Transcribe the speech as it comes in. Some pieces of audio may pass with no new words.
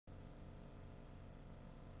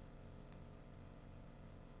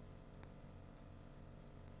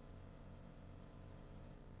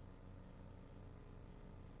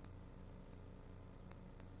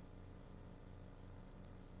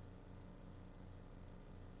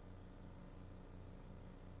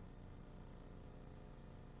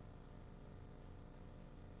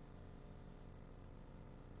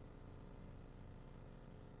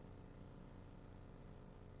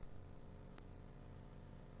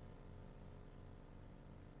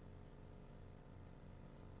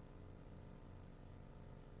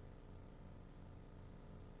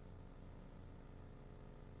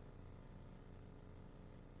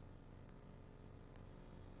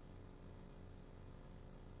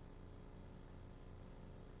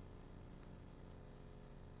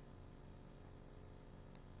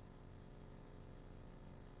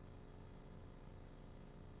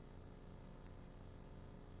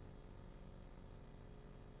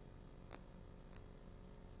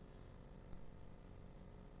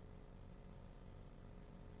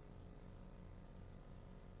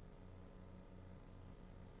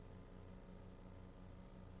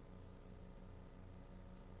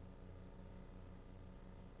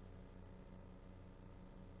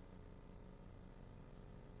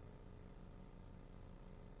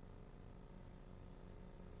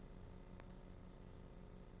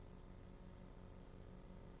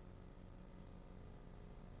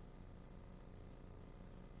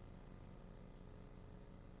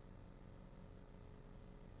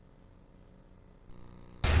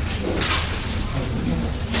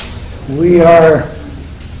We are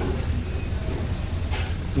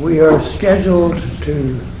scheduled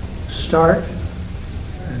to start,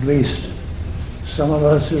 at least some of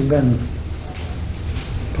us who've been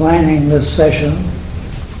planning this session,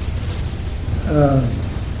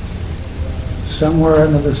 somewhere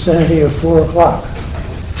in the vicinity of 4 o'clock.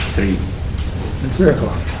 3. 3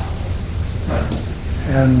 o'clock.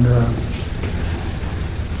 And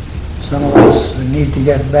some of us need to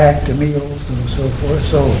get back to meals and so forth,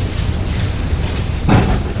 so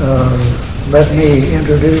let me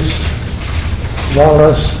introduce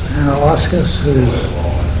Valdas Anelauskas, who's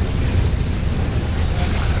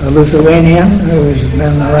a Lithuanian who's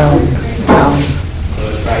been around town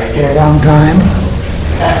for a long time.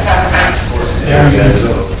 And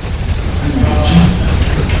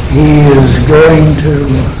he is going to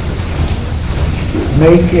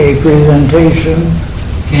make a presentation.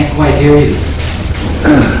 Can't quite hear you.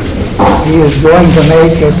 He is going to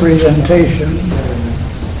make a presentation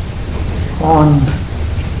on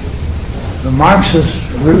the Marxist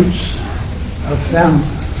roots of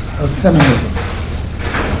feminism.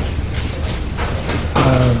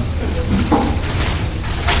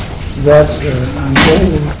 That's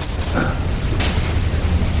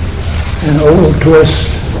an old twist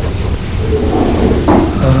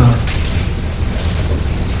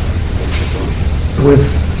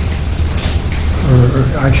or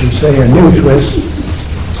I should say a new twist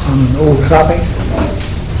on an old topic.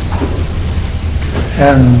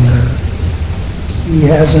 And he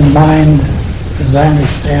has in mind, as I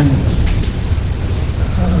understand,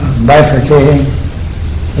 bifurcating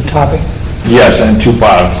the topic. Yes, and 2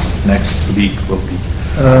 parts. Next week will be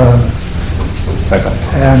second.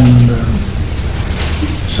 And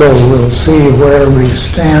so we'll see where we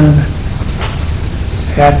stand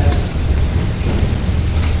at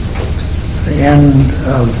the end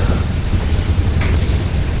of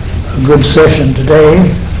a good session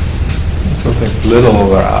today. It will take a little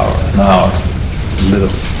over an hour,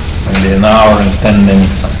 maybe an hour and 10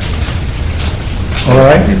 minutes. All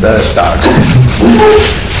right. We better start.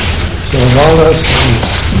 So Valdas is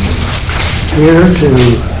here to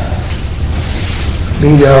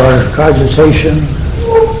lead our cogitation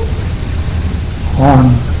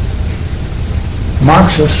on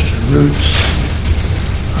Marxist roots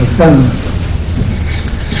of feminism.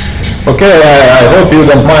 Okay, I hope you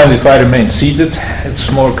don't mind if I remain seated. It's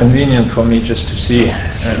more convenient for me just to see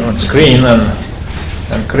on screen,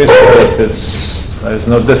 and Chris said there's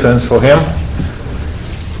no difference for him.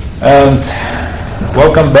 And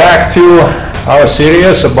welcome back to our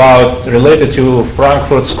series related to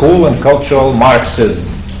Frankfurt School and cultural Marxism.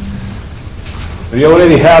 We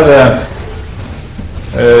already had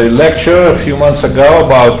a lecture a few months ago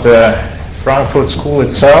about Frankfurt School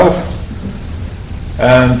itself,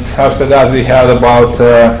 and after that we had about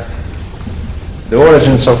the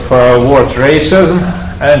origins of word racism,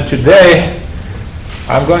 and today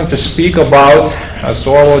I'm going to speak about, as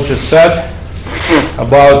Orwell just said,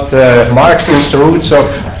 about Marxist roots of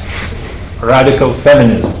radical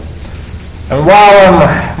feminism. And while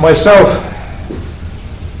I'm myself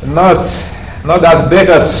not that big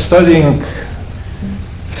at studying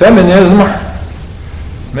feminism,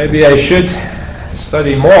 maybe I should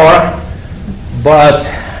study more, but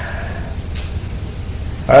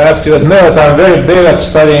I have to admit I'm very big at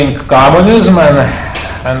studying communism,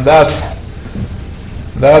 and that's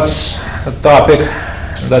a topic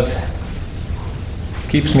that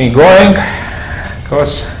keeps me going,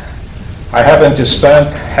 because I happen to spend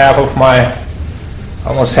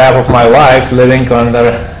almost half of my life living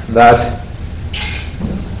under that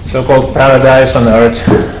so-called paradise on earth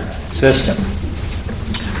system.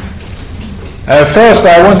 And first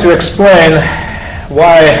I want to explain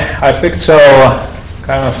why I picked sort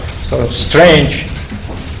of strange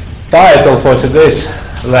title for today's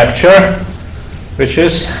lecture, which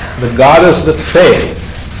is The Goddess That Failed.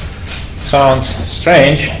 Sounds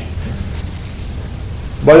strange,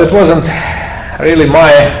 but it wasn't really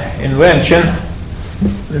my invention.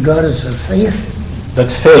 The goddess of faith? That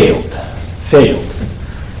failed.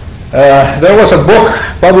 There was a book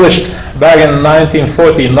published back in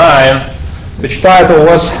 1949, which title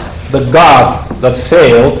was The God That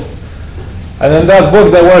Failed, and in that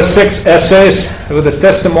book there were 6 essays with the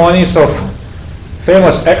testimonies of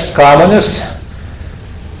famous ex-communists: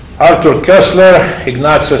 Arthur Koestler,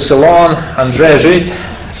 Ignacio Silon, André Gide,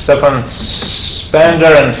 Stefan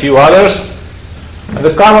Spender, and a few others. And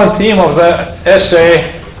the common theme of the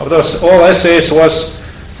essay, of those all essays, was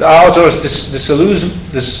the author's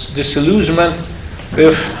disillusionment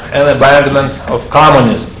with an abandonment of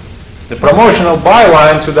communism. The promotional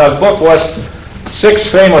byline to that book was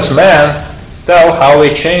 6 famous men tell how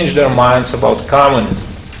they changed their minds about communism.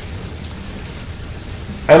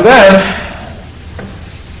 And then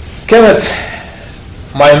Kenneth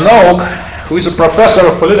Minogue, who is a professor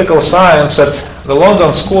of political science at the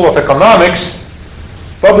London School of Economics,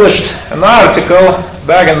 published an article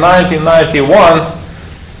back in 1991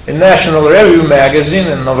 in National Review magazine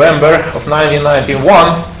in November of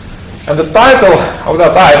 1991, and the title of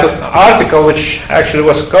that article, which actually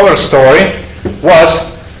was a cover story, was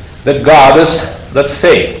 "The Goddess That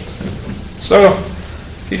Failed." So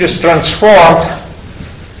he just transformed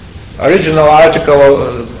original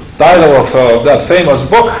article title of that famous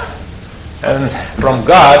book, and from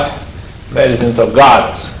God made it into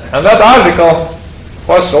goddess. And that article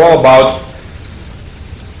was all about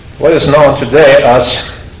what is known today as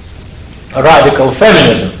radical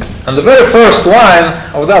feminism. And the very first line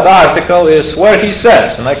of that article is where he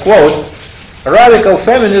says, and I quote, "Radical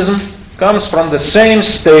feminism comes from the same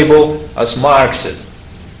stable as Marxism."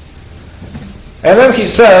 And then he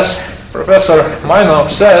says, Professor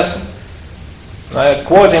Minogue says, and I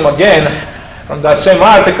quote him again from that same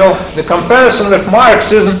article, "The comparison with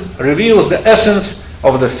Marxism reveals the essence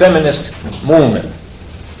of the feminist movement."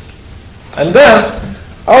 And then,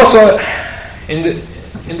 also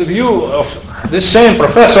in the view of this same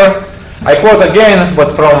professor, I quote again,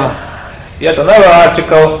 but from yet another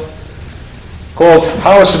article called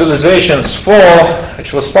 "How Civilizations Fall,"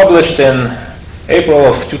 which was published in April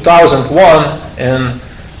of 2001 in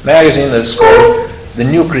a magazine that's called The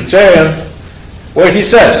New Criterion, where he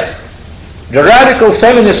says, "The radical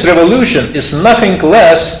feminist revolution is nothing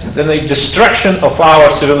less than a destruction of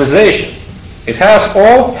our civilization. It has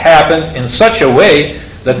all happened in such a way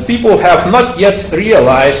that people have not yet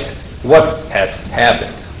realized what has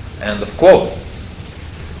happened." End of quote.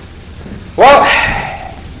 Well,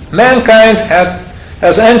 mankind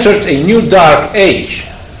has entered a new dark age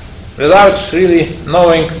without really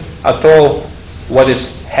knowing at all what is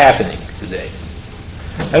happening today.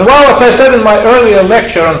 And while, as I said in my earlier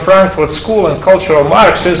lecture on Frankfurt School and cultural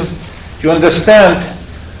Marxism, to understand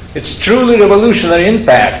its truly revolutionary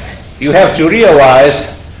impact, you have to realize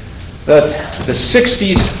that the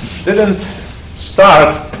 60s didn't start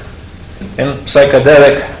in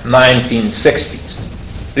psychedelic 1960s.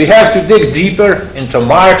 We have to dig deeper into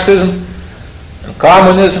Marxism and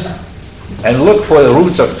communism and look for the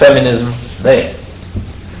roots of feminism there.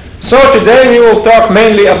 So today we will talk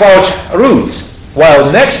mainly about roots,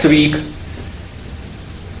 while next week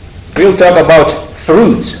we'll talk about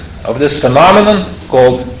fruits of this phenomenon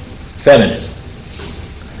called feminism.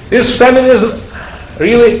 Is feminism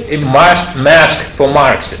really a mask for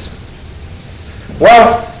Marxism?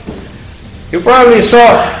 Well, you probably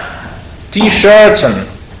saw T-shirts and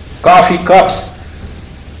coffee cups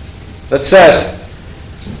that says,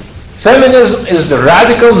 "Feminism is the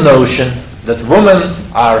radical notion that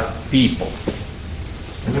women are people."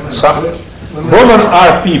 Women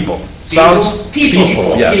are people. Sounds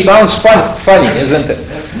people. Yeah, sounds funny, isn't it?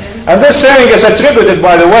 And this saying is attributed,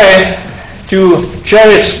 by the way, to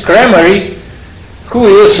Cherys Cremery, who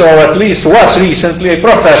is, or at least was recently, a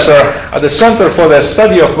professor at the Center for the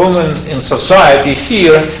Study of Women in Society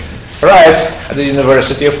here, right at the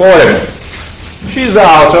University of Oregon. She's the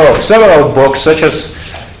author of several books, such as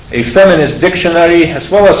a feminist dictionary, as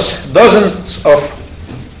well as dozens of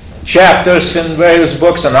chapters in various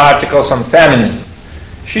books and articles on feminism.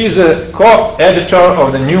 She's a co-editor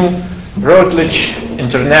of the new Routledge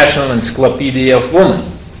International Encyclopedia of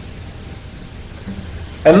Women.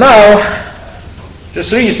 And now,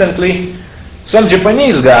 just recently, some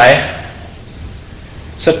Japanese guy,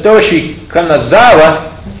 Satoshi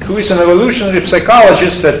Kanazawa, who is an evolutionary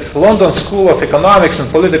psychologist at London School of Economics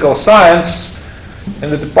and Political Science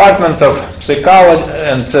in the Department of Psychology,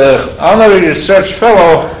 and honorary research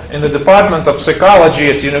fellow in the Department of Psychology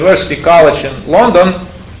at University College in London,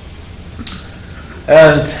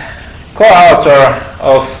 and co-author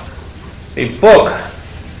of a book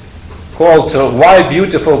called "Why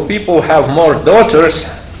Beautiful People Have More Daughters,"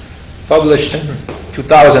 published in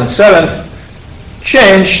 2007,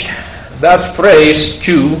 changed that phrase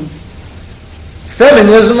to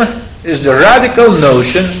 "Feminism is the radical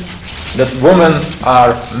notion that women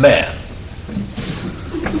are men."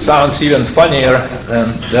 It sounds even funnier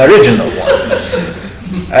than the original one.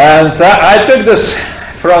 And I took this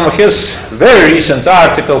from his very recent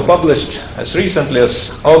article published as recently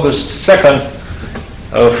as August 2nd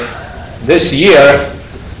of this year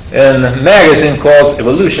in a magazine called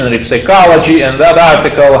Evolutionary Psychology, and that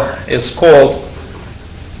article is called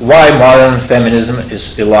 "Why Modern Feminism is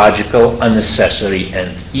Illogical, Unnecessary,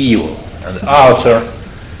 and Evil." And the author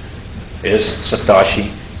is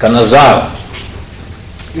Satoshi Kanazawa.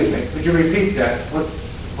 Excuse me, could you repeat that,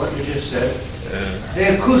 what you just said?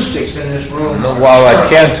 The acoustics in this room. Well, I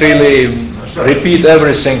can't really repeat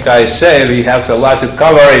everything I say. We have a lot to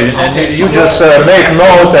cover, and you just make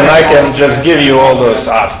note, and I can just give you all those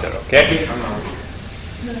after, okay?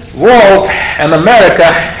 World and America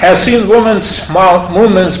has seen women's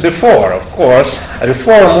movements before, of course,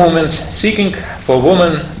 reform movements seeking for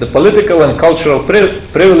women the political and cultural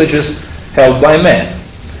privileges held by men.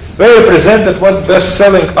 They represented what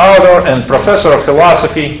best-selling author and professor of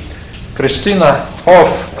philosophy Christina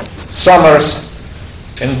Hoff Sommers,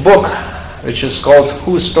 in book which is called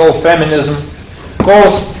Who Stole Feminism,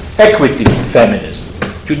 calls equity feminism,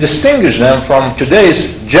 to distinguish them from today's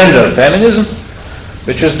gender feminism,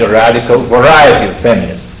 which is the radical variety of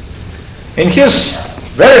feminism. In his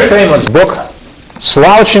very famous book,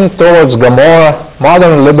 Slouching Towards Gomorrah,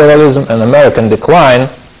 Modern Liberalism and American Decline,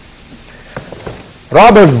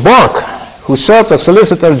 Robert Bork, who served as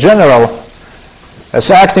Solicitor General, as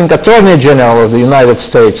Acting Attorney General of the United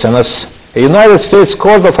States, and as a United States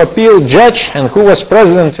Court of Appeal judge, and who was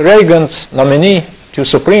President Reagan's nominee to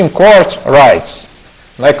Supreme Court, writes,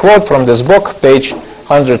 and I quote from this book, page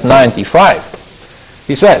 195.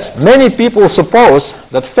 He says, "Many people suppose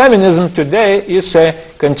that feminism today is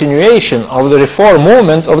a continuation of the reform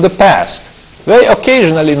movement of the past. They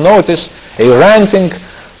occasionally notice a ranting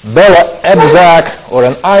Bella Abzug or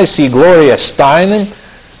an icy Gloria Steinem,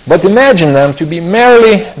 but imagine them to be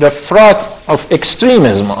merely the fruit of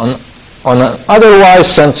extremism on an otherwise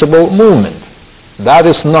sensible movement. That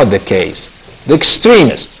is not the case. The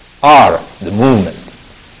extremists are the movement."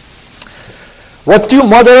 What two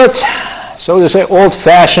moderate, so to say,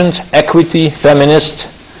 old-fashioned equity feminists,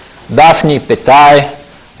 Daphne Petai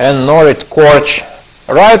and Norit Korch,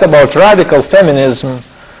 write about radical feminism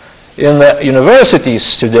in the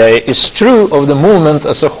universities today is true of the movement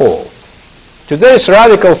as a whole. Today's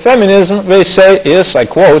radical feminism, they say, is, I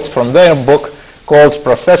quote from their book called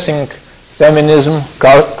Professing Feminism,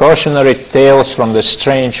 Cautionary Tales from the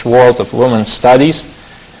Strange World of Women's Studies.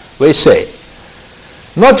 They say,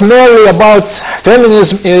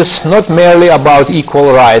 feminism is not merely about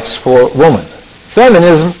equal rights for women.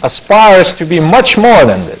 Feminism aspires to be much more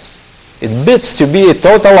than this. It bids to be a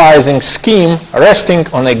totalizing scheme resting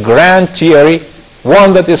on a grand theory,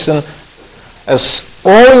 one that is as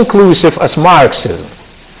all-inclusive as Marxism,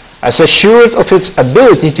 as assured of its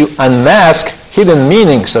ability to unmask hidden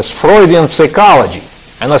meanings as Freudian psychology,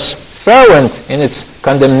 and as fervent in its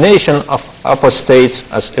condemnation of apostates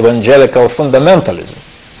as evangelical fundamentalism.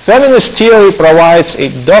 Feminist theory provides a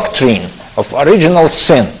doctrine of original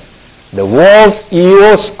sin. The world's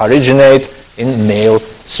evils originate in male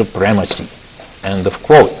supremacy. End of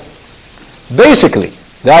quote. Basically,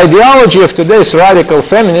 the ideology of today's radical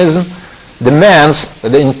feminism demands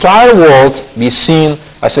that the entire world be seen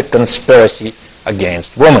as a conspiracy against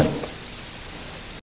women.